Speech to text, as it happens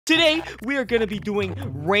Today we are gonna be doing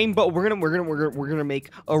rainbow. We're gonna make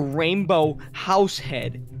a rainbow house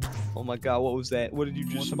head. Oh my god, what was that? What did you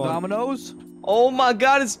just spawn? Dominoes? Oh my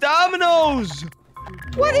god, it's dominoes!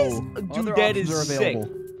 What is? Dude, that is sick.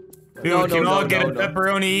 Dude, we can all get a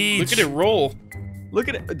pepperoni each. Look at it roll. Look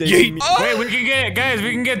at it. Oh! Wait, we can get, guys,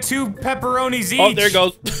 we can get 2 pepperonis each. Oh, there it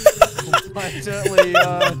goes.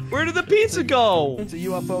 Where did the pizza go? It's a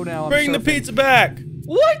UFO now. Bring the pizza back.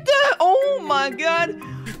 What the? Oh my god.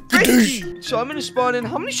 So I'm gonna spawn in.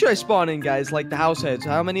 How many should I spawn in, guys? Like the house heads.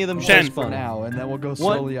 How many of them should I spawn for now, and then we'll go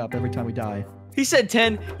slowly up every time we die. He said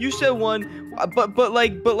 10. You said 1. But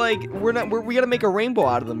like we gotta make a rainbow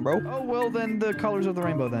out of them, bro. Oh well, then the colors of the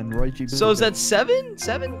rainbow, then, right? So is that 7?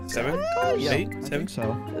 7? 7? Yeah, 8? 7? I think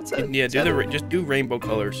so. That's it. Yeah, just do rainbow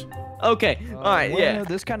colors. Okay. All right. Well, Yeah.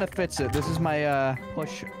 This kind of fits it. This is my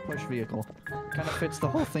push vehicle. Kind of fits the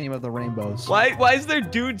whole theme of the rainbows. Why is there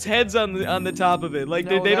dudes' heads on the top of it? Like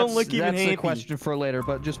No, they don't look even That's handy. a question for later,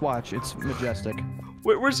 but just watch. It's majestic.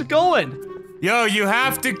 Where's it going? Yo, you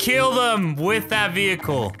have to kill them with that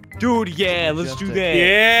vehicle. Dude, yeah, let's do that.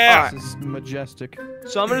 Yeah. Right. This is majestic.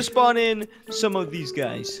 So I'm gonna spawn in some of these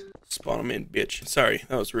guys. Spawn them in, bitch. Sorry,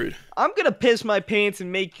 that was rude. I'm gonna piss my pants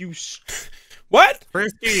and make you. What?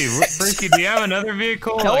 Frisky, do you have another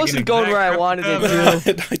vehicle? That wasn't going where I wanted it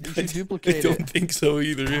to. I don't think so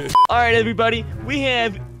either. Yeah. All right, everybody, we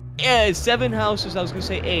have 7 houses. I was gonna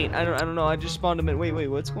say 8. I don't know. I just spawned them in. Wait,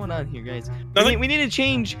 what's going on here, guys? We need to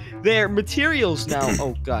change their materials now.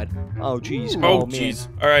 Oh god. Oh jeez. Oh jeez.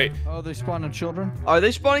 All right. Oh, they spawning children? Are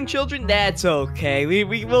they spawning children? That's okay. We'll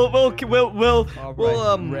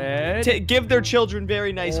Red. give their children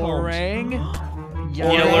very nice Orange. homes.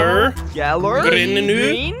 Yeller. Yeller.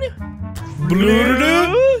 Green.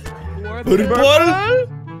 Blue. Purple.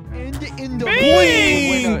 In the Green.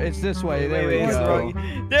 Wait, no, it's this way. There we go.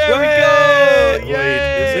 There we go. Wait,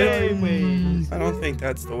 Yay. is it? I don't think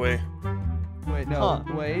that's the way. Wait, no.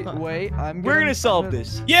 Huh. Wait. We're gonna solve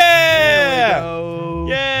this. Yeah!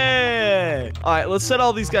 Yeah! Alright, let's set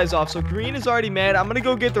all these guys off. So green is already mad. I'm gonna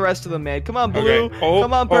go get the rest of them mad. Come on, blue. Okay. Oh,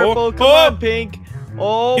 come on, purple. Come on, pink.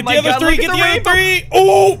 Oh get my the other god, 3, get the other 3!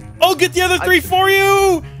 Oh! I'll get the other 3 for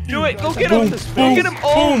you! Do it! Go get him! Go get him!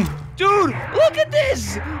 Oh! Dude, look at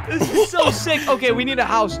this! This is so sick. Okay, we need a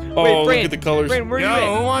house. Oh, look at the colors. Brain, where are you Yo,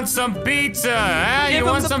 at? who wants some pizza? Huh? Give You him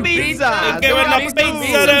want some some pizza. Give him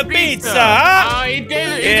the pizza, huh? Oh, he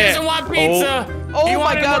doesn't want pizza. Oh He my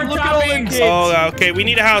wanted god, more look at all them toppings. kids. Oh, okay. We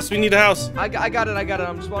need a house. We need a house. I got it.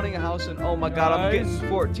 I'm spawning a house and oh my god, I'm getting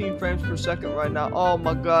 14 frames per second right now. Oh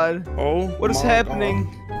my god. Oh. What is happening?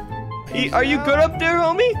 Are you good up there,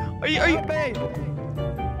 homie? Are you?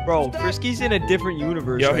 Bro, Frisky's in a different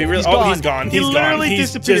universe. Yo, he really. He's He's gone. He literally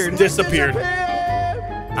He's disappeared. just disappeared.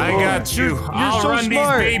 I got you. I'll so run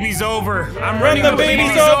smart. these babies over. I'm Run running the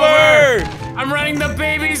babies over! I'm running the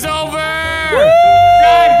babies over.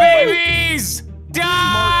 Die, babies!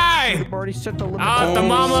 Die! I've already set the limit. The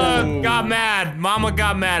mama got mad. Mama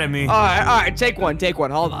got mad at me. All right, take one.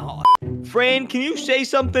 Hold on. Fran, can you say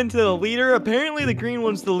something to the leader? Apparently the green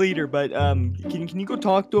one's the leader, but can you go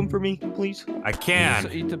talk to him for me, please? I can.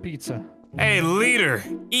 Eat the pizza. Hey, leader,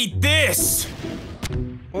 eat this.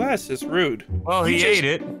 Well, that's just rude. Well, he ate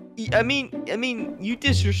it. I mean, you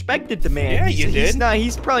disrespected the man. Yeah, you did.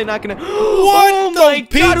 He's probably not gonna. What Oh the my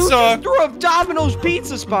god! Who pizza? just threw a Domino's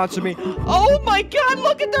pizza sponsor me? Oh my god!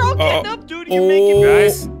 Look at they're all getting up, dude. You're making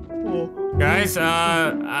Guys,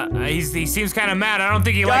 he seems kind of mad. I don't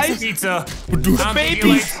think he likes pizza. I don't think he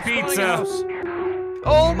likes pizza.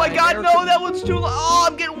 Oh my god! No, that one's too low. Oh,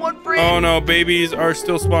 I'm getting 1 frame. Oh no, babies are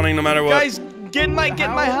still spawning no matter what. Guys, get my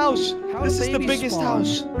house. This is the biggest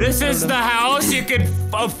house. This is the house you can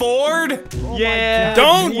afford? Yeah.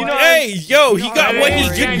 Don't. You know, Hey, yo, he got what he it's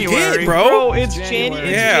could January. get, bro. Bro, it's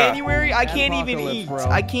January. January. I can't even eat. Bro.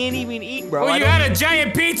 I can't even eat, bro. Well, I you don't had a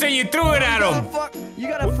giant pizza and you threw it at him. You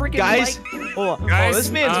got a freaking Guys, light. hold on. Guys, Oh, this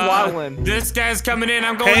man's waddling. This guy's coming in.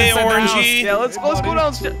 I'm going Hey, inside the house. Orangey. Yeah, let's go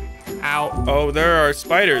downstairs. Ow. Oh, there are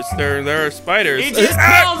spiders. There are spiders. He just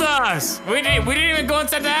killed us. We didn't even go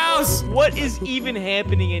inside the house. What is even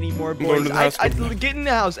happening anymore, boys? going to the house. Get in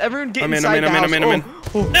the house. Everyone get I'm in, inside I'm in, the I'm in,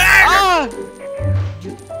 house. I'm in. Ah!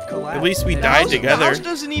 At least we The died house together.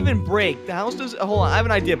 doesn't even break. The house doesn't. Hold on, I have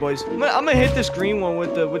an idea, boys. I'm gonna hit this green one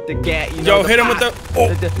with the gat. You know, Yo, hit him with the. Oh,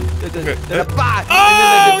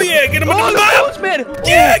 Oh yeah, get him with Oh, the. that was mad.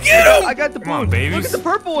 Yeah, get him. I got the Come on, blue. babies. Look at the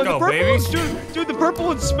purple one. Go, The purple babies. one's dude, the purple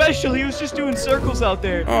one's special. He was just doing circles out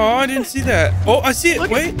there. Oh, I didn't see that. Oh, I see it.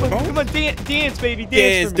 Look Wait. at, Oh. come on, dance, baby,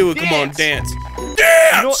 Dance, for do me. it. Come on, dance. You know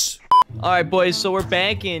Dance. All right, boys. So we're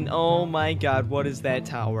back in. Oh my God, what is that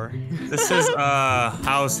tower? This is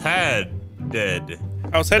house head dead.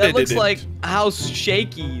 House head. That looks like house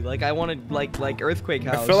shaky. Like I wanted like earthquake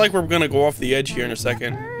house. I feel like we're gonna go off the edge here in a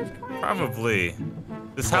second. Probably.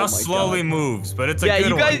 This house slowly moves, but it's a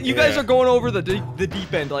good one. You guys are going over the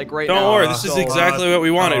deep end like right now. Don't worry, this is exactly what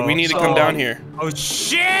we wanted. We need to come down here. Oh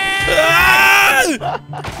shit!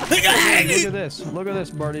 Look at this. Look at this,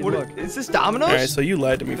 Barty. Look. Is this Domino's? All right, so you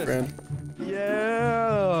lied to me, friend.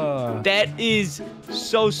 Yeah. That is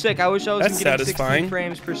so sick. I wish I was That's getting satisfying. 16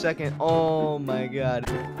 frames per second. Oh my god.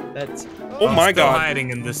 That's. Oh my Still god. hiding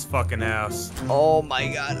in this fucking house. Oh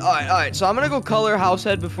my god. All right. So I'm gonna go color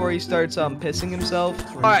Househead before he starts pissing himself.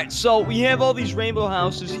 All right. So we have all these rainbow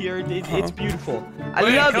houses here. It's beautiful. I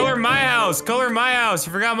love color it. my house. Color my house.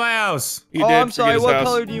 You forgot my house. You Oh, did I'm sorry. forget his What house.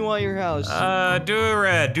 color do you want your house? Do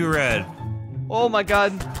red. Do red. Oh my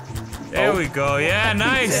god. There we go. Yeah,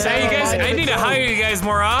 nice. Hey, you guys. I need to hire you guys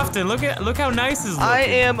more often. Look how nice this looks. I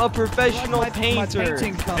am a professional painter.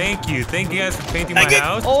 Thank you guys for painting my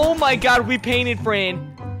house. Oh my god, we painted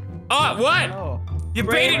Fran. Oh, what? Oh. You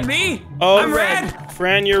painted me? Oh, I'm red.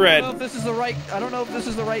 Fran, you're I don't know red. if this is the right. I don't know if this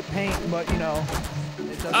is the right paint, but you know.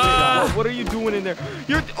 It does What are you doing in there?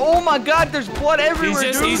 You're. Oh my god, there's blood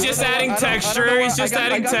everywhere, dude. He's just adding I don't know texture. what- He's just I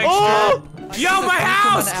got- adding I got- texture. Oh! Yo, my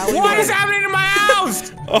house! What is happening to my house?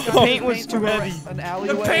 The paint was too heavy. An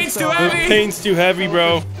alleyway, The paint's so- too The heavy. paint's too heavy,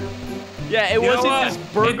 bro. Yeah, it You know wasn't what? this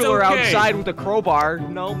burglar It's okay. outside with a crowbar.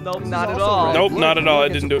 No, not at also all. red. Nope, Look, not at all. I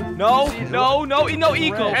look, didn't do it. No,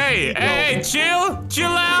 eco. Hey, chill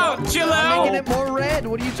out. I'm making it more red.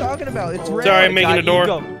 What are you talking about? It's red. Sorry, I'm making a door.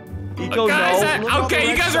 Eco, Guys, no. Look at all the okay, you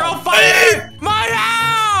red guys are all stuff. fighting my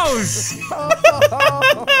house.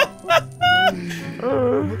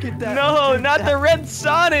 Look at that. No, not the red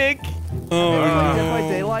Sonic. Oh, Dead by no.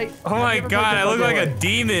 Daylight. Oh my Never played god, I Dead by look like a Daylight.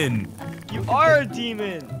 demon. You are a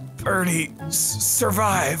demon. Birdie,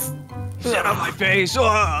 survive. Shut up my face.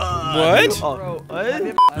 What? Oh,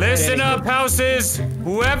 what? Listen up, houses.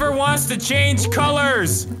 Whoever wants to change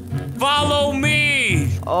colors, follow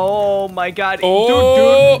me. Oh my god.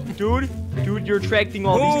 Oh. Dude, you're attracting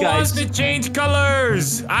all Who these wants guys. to change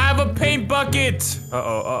colors? I have a paint bucket.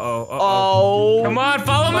 Uh-oh. Oh. Come on,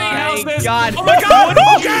 follow me, my houses. God. Oh my god.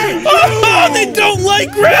 Okay. Oh, they don't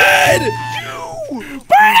like red!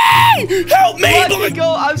 Bernie! Help me! Let me go.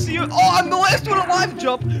 I'll see you. Oh, I'm the last one alive.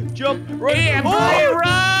 Jump. Run. Yeah, Oh. Birdie, run.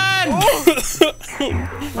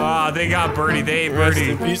 Ah, they got Birdie. They ate Rest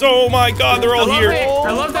Birdie. in peace. Oh my god, they're all here.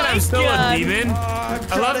 I love that Oh I'm my still God. a demon.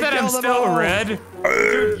 I love that I'm still red.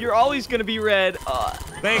 Dude, you're always gonna be red.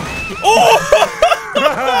 Thank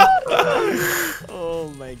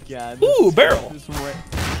Oh my god. Ooh, barrel.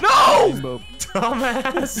 No!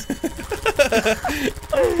 dumbass.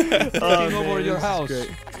 Taking over your house.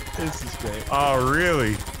 This is great. Oh,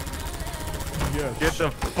 really? Get the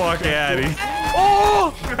fuck out of here.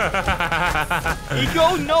 Oh!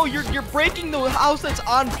 Eco, no, you're breaking the house that's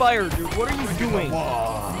on fire, dude. What are you doing?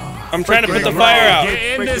 I'm trying to put the fire out.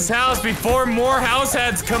 Get in this house before more house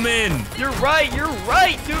heads come in. You're right, dude.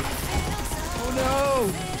 Oh no.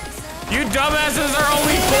 You dumbasses are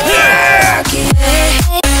only four.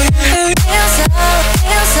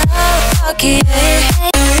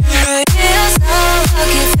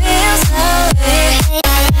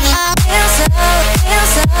 Feel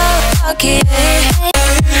so lucky.